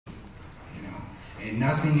And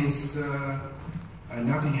nothing is,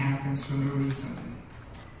 nothing happens for no reason.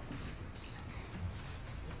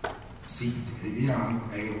 See, you know,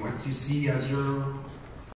 what you see as your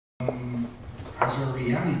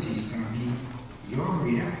reality is going to be your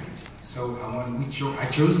reality. So I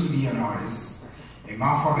chose to be an artist, and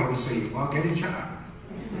my father would say, "Well, get a job,"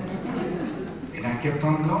 and I kept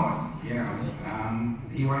on going. You know,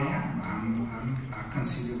 here I am. I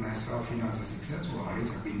consider myself, you know, as a successful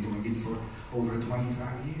artist. I've been doing it for over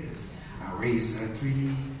 25 years. I raised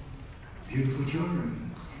 3 beautiful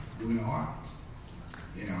children doing art.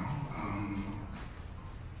 You know,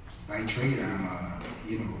 by trade, I'm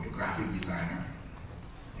a graphic designer,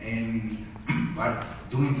 but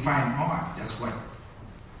doing fine art, that's what,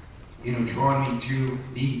 you know, drawn me to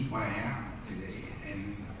be what I am today,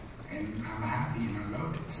 and I'm happy and I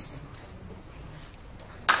love it.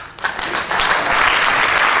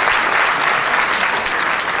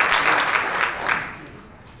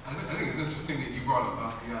 I think it's interesting that you brought up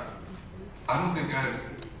Basquiat. I don't think I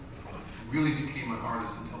really became an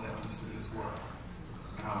artist until I understood his work.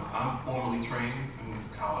 I'm formally trained. I went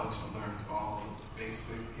to college. I learned all the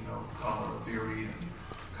basic, you know, color theory and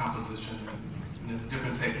composition and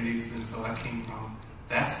different techniques. And so I came from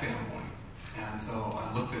that standpoint. And so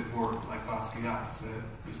I looked at work like Basquiat and said,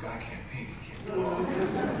 "This guy can't paint. He can't draw."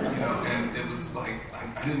 You know, and it was like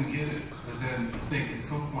I didn't get it. But then I think at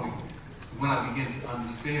some point when I began to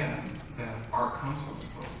understand that art comes from the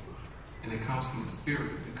soul, and it comes from the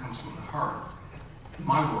spirit, it comes from the heart,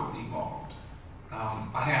 my work evolved.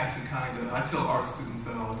 I had to I tell art students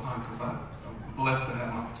that all the time because I'm blessed to have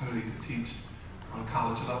an opportunity to teach on a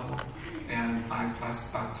college level. And I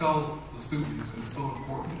tell the students, and it's so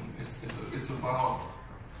important, it's about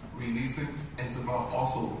releasing, and it's about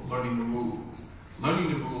also learning the rules. Learning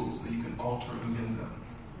the rules so you can alter and amend them.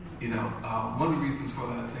 You know, one of the reasons for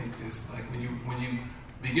that, I think, is like when you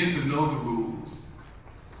begin to know the rules,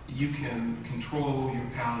 you can control your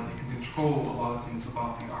palette, you can control a lot of things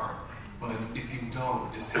about the art. But if you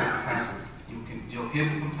don't, it's haphazard. You'll hit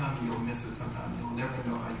it sometime and you'll miss it sometime. You'll never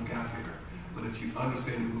know how you got there. But if you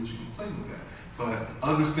understand the rules, you can play with that. But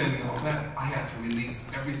understanding all that, I had to release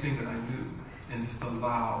everything that I knew and just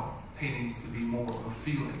allow paintings to be more of a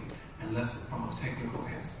feeling and less from a technical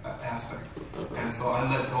aspect. And so I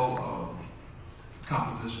let go of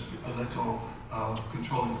composition. I let go of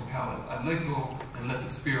controlling the palette. I let go and let the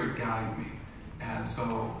spirit guide me. And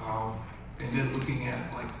so, and then looking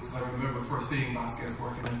at, like, because I remember first seeing Basquiat's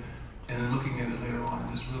work and then looking at it later on, and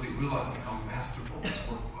just really realizing how masterful his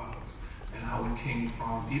work was and how it came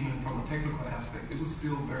from, even from a technical aspect, it was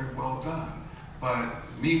still very well done. But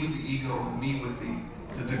me with the ego and me with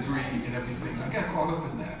the degree and everything, I got caught up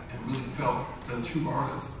in that and really felt that a true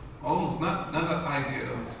artist, almost not that idea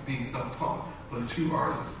of being self-taught, but a true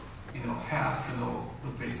artist, you know, has to know the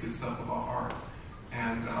basic stuff about art.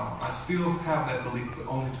 And I still have that belief, but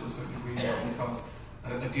only to a certain degree now, because,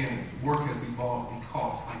 again, work has evolved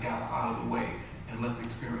because I got out of the way and let the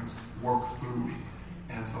experience work through me.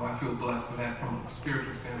 And so I feel blessed for that from a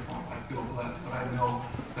spiritual standpoint. I feel blessed, but I know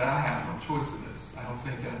that I have no choice in this. I don't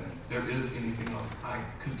think that there is anything else I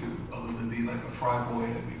could do other than be like a fry boy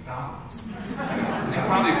at McDonald's. You know?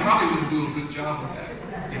 And probably wouldn't do a good job of that,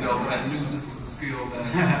 you know, but I knew this was a skill that I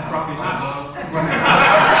loved. Because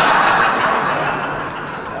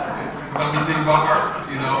I've been thinking about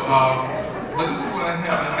art, you know. But this is what I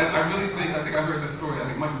have. I really think, I heard that story. I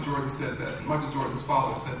think Michael Jordan said that. Michael Jordan's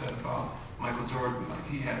father said that about Michael Jordan, like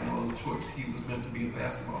he had no other choice. He was meant to be a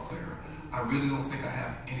basketball player. I really don't think I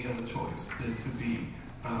have any other choice than to be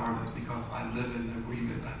an artist because I live in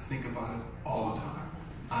agreement. I think about it all the time.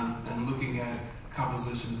 I'm looking at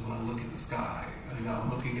compositions when I look at the sky. You know, I'm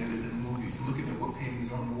looking at it in movies. I'm looking at what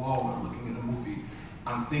paintings are on the wall when I'm looking at a movie.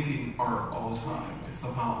 I'm thinking art all the time, and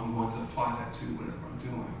somehow I'm going to apply that to whatever I'm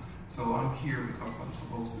doing. So I'm here because I'm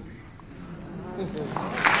supposed to be.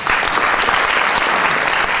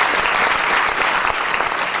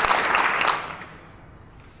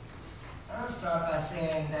 I'll start by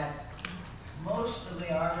saying that most of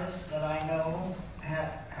the artists that I know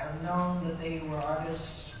have known that they were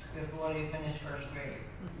artists before they finished first grade.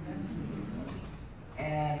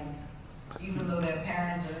 And even though their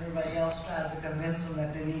parents and everybody else tries to convince them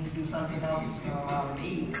that they need to do something else that's going to allow them to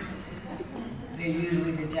eat, they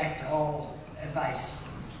usually reject all advice.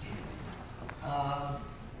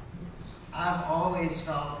 I've always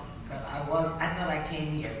felt that I thought I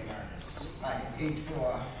came here as an artist. Like at age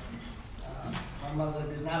 4, my mother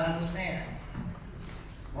did not understand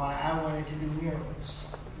why I wanted to do murals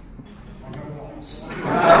on her walls.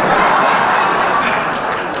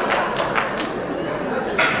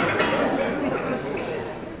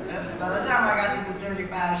 By the time I got to the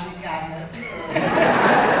garnishing cabinet.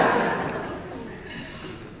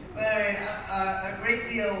 But a great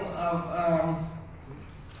deal of,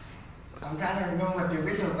 I'm trying to remember what the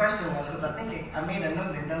original question was, because I think I made a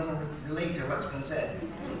note that doesn't relate to what's been said.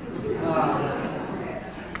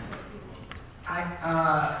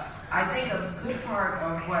 I think a good part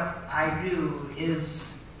of what I do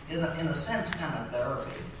is, in a sense, kind of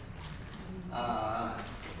therapy.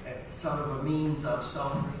 It's sort of a means of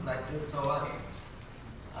self-reflective thought,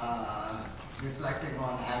 reflecting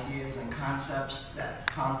on ideas and concepts that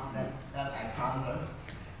I ponder,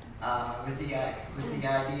 with the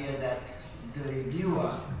idea that the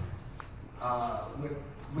viewer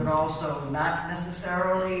would also not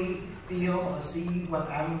necessarily feel or see what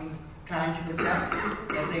I'm trying to project,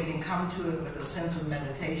 that they can come to it with a sense of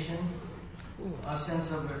meditation, a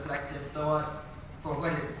sense of reflective thought for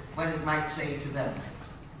what it might say to them.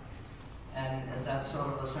 And that's sort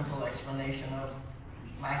of a simple explanation of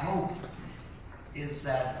my hope is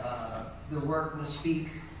that the work will speak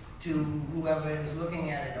to whoever is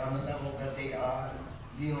looking at it on the level that they are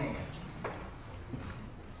viewing it.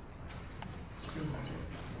 That's pretty much it.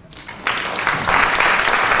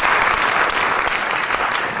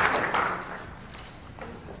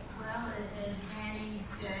 Well, as Annie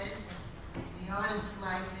said, the artist's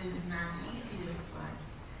life is not the easiest life.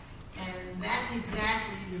 And that's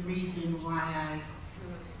exactly the reason why I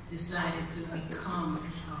decided to become an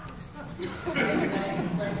artist.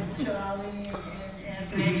 Like Charlie and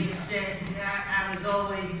Betty said, I was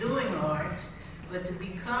always doing art, but to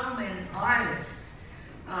become an artist,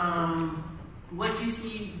 what you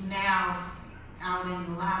see now out in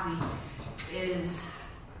the lobby is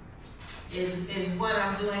what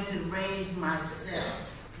I'm doing to raise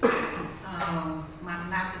myself. Not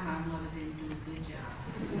that my mother didn't do a good job,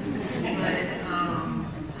 but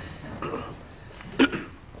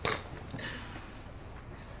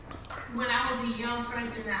when I was a young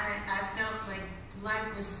person, I felt like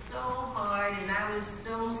life was so hard and I was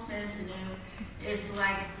so sensitive. It's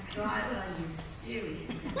like, God, are you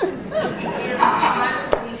serious? You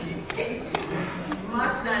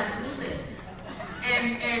must not do this. And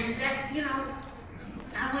that,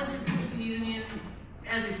 I went to Duke Union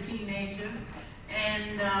as a teenager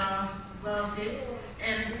and loved it.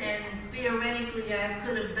 And theoretically, I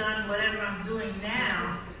could have done whatever I'm doing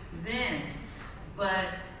now then.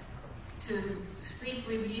 But to speak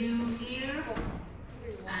with you here,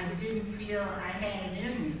 I didn't feel I had it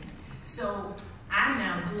in me. So I'm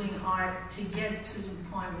now doing art to get to the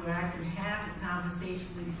point where I can have a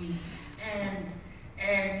conversation with you. And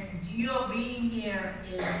your being here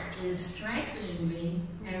is strengthening me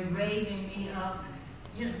and raising me up,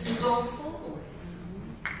 to go forward.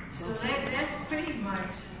 So that's pretty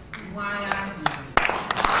much why I do it.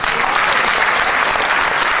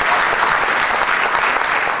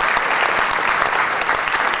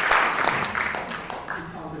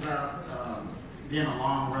 Been a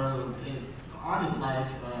long road. Artist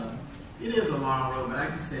life, it is a long road, but I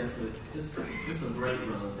can say it's a great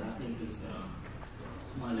road. I think it's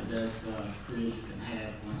one of the best careers you can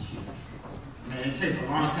have once you. It takes a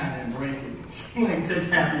long time to embrace it. It takes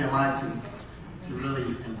half of your life to really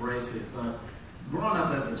embrace it. But growing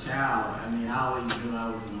up as a child, I always knew I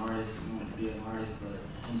was an artist and wanted to be an artist, but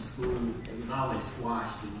in school it was always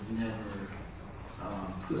squashed. It was never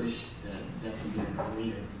pushed that can be a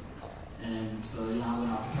career. And so, I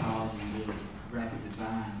went off to college and did graphic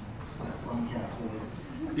design. It's like fun cap. So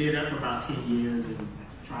did that for about 10 years and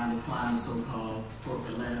trying to climb the so-called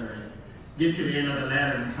corporate ladder and get to the end of the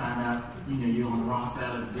ladder and find out, you're on the wrong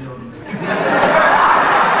side of the building.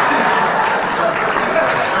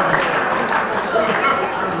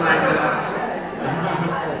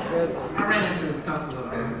 I ran into a couple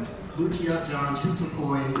of Bucci Upjohn,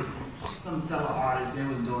 Chusapoi, some fellow artists. They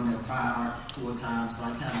was doing their fine art full time, so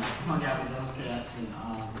I kind of hung out with those cats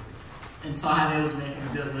and saw how they was making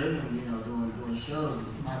a good living, doing shows.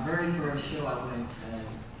 My very first show, I went at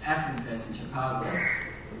African Fest in Chicago,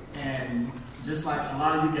 and just like a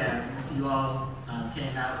lot of you guys, once you all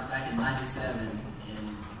came out, it was back in '97, and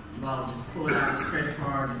you all just pulling out this credit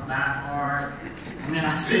card, just buying art. And then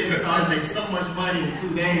I saw it make so much money in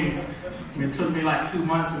 2 days. It took me like 2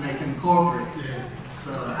 months to make him corporate. Yeah.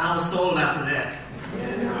 So I was sold after that.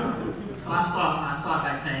 And so I stopped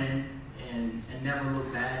back painting and never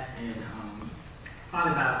looked back. And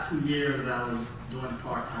probably about 2 years I was doing it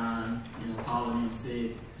part-time, calling in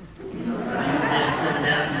sick.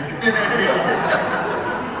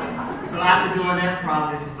 So after doing that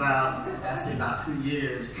project for about 2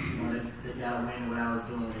 years, they got wind of what I was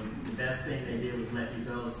doing. And the best thing they did was let me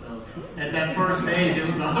go. So at that first stage, it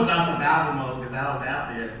was all about survival mode because I was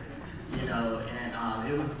out there, you know, and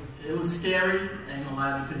it was scary, ain't gonna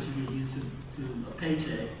lie, because you get used to a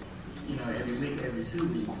paycheck, you know, every week, every 2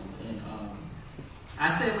 weeks. And I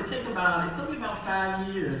said it took me about 5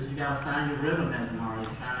 years. You gotta find your rhythm as an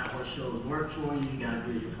artist, find out what shows work for you, you gotta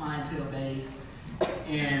build your clientele base.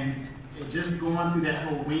 And just going through that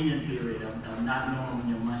whole weaning period of not knowing when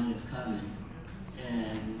your money is coming.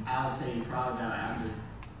 And I would say probably about after,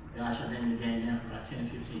 gosh, I've been in the game now for about 10,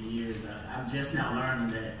 15 years. I'm just now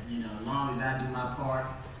learning that, you know, as long as I do my part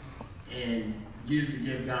and use the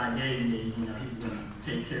gift God gave me, you know, He's going to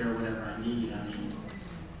take care of whatever I need. I mean,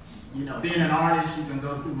 you know, being an artist, you can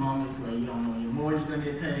go through moments where you don't know when your mortgage is going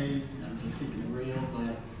to get paid. I'm just keeping it real,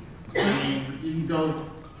 but I mean, you can go,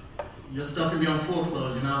 your stuff can be on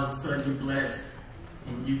foreclosure, and all of a sudden you're blessed,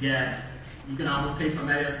 and you can almost pay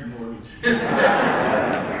somebody else's mortgage.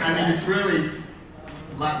 I mean, it's really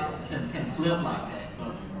like can flip like that.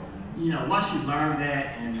 But you know, once you learn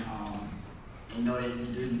that and know that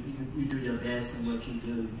you do your best in what you do,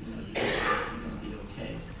 you know, you're gonna be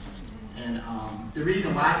okay. And the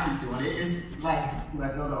reason why I keep doing it is like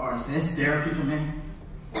other artists, it's therapy for me.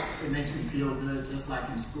 It makes me feel good, just like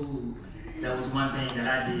in school. That was one thing that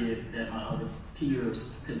I did that my other peers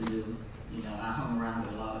couldn't do. You know, I hung around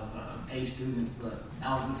with a lot of A students, but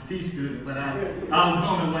I was a C student, but I was the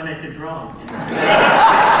only one that could draw. You know? So,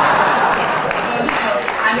 you know,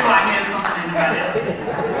 I knew I had something anybody else didn't.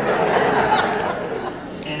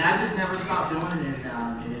 And I just never stopped doing it,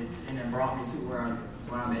 and it brought me to where I'm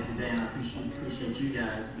at today. And I appreciate you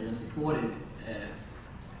guys being supportive as,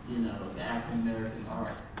 you know, the African American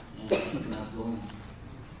art and keeping us going.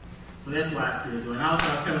 So that's what I still do. And also,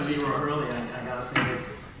 I was telling Leroy earlier, I gotta say this.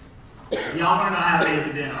 If y'all wanna know how it is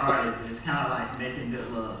to be an artist, it's kind of like making good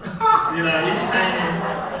love. You know, each painting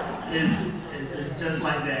is just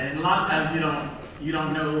like that. And a lot of times you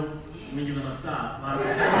don't know when you're gonna stop. A lot of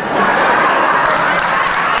times,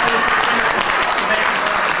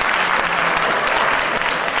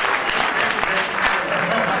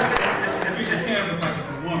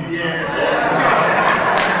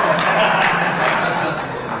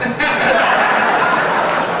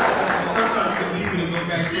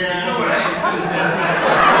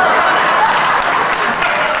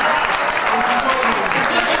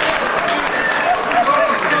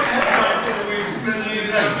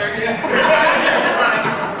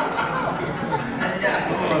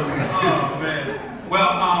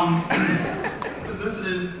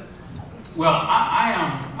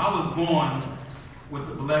 I was born with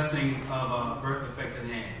the blessings of birth defected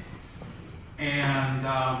hands. And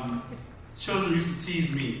children used to tease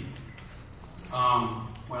me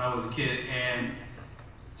when I was a kid. And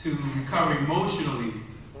to recover emotionally,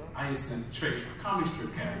 I used to trace comic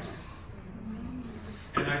strip characters.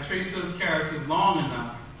 And I traced those characters long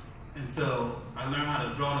enough until I learned how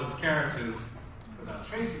to draw those characters without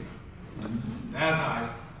tracing them. That's how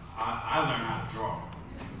I learned how to draw.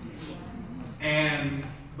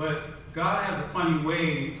 But God has a funny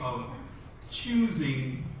way of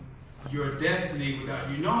choosing your destiny without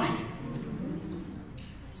you knowing it.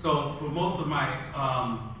 So for most of my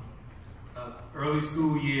early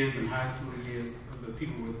school years and high school years, the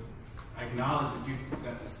people would acknowledge that you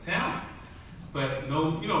got this talent. But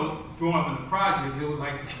no, you know, growing up in the projects, it was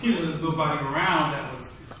like, you know, there's nobody around that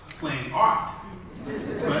was playing art. But, you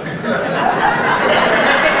know,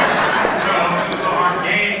 it was art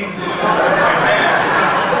games, you know, like that.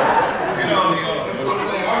 So, you know, it's going to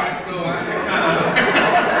play art, so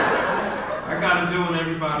I kind of do what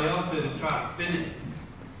everybody else did and try to fit it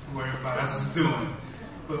to where everybody else was doing.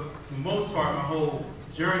 But for the most part, my whole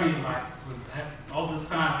journey in life was, all this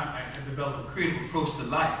time, I developed a creative approach to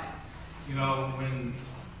life. You know, when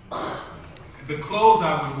the clothes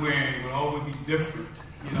I was wearing would always be different.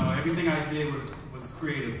 You know, everything I did was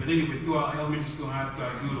creative. But anyway, throughout elementary school and high school, I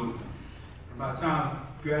doodled. By the time I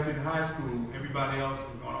graduated high school, everybody else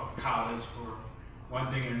was going off to college for one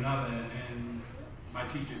thing or another. And my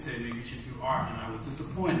teacher said maybe you should do art, and I was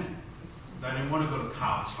disappointed because I didn't want to go to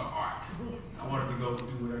college for art. I wanted to go do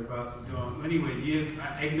what everybody else was doing. Anyway,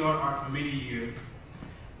 I ignored art for many years.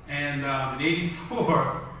 And in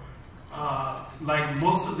 '84. Like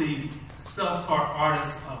most of the self-taught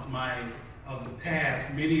artists of the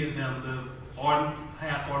past, many of them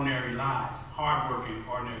had ordinary lives, hard-working,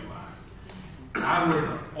 ordinary lives. I was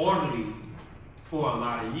an orderly for a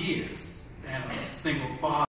lot of years and a single father.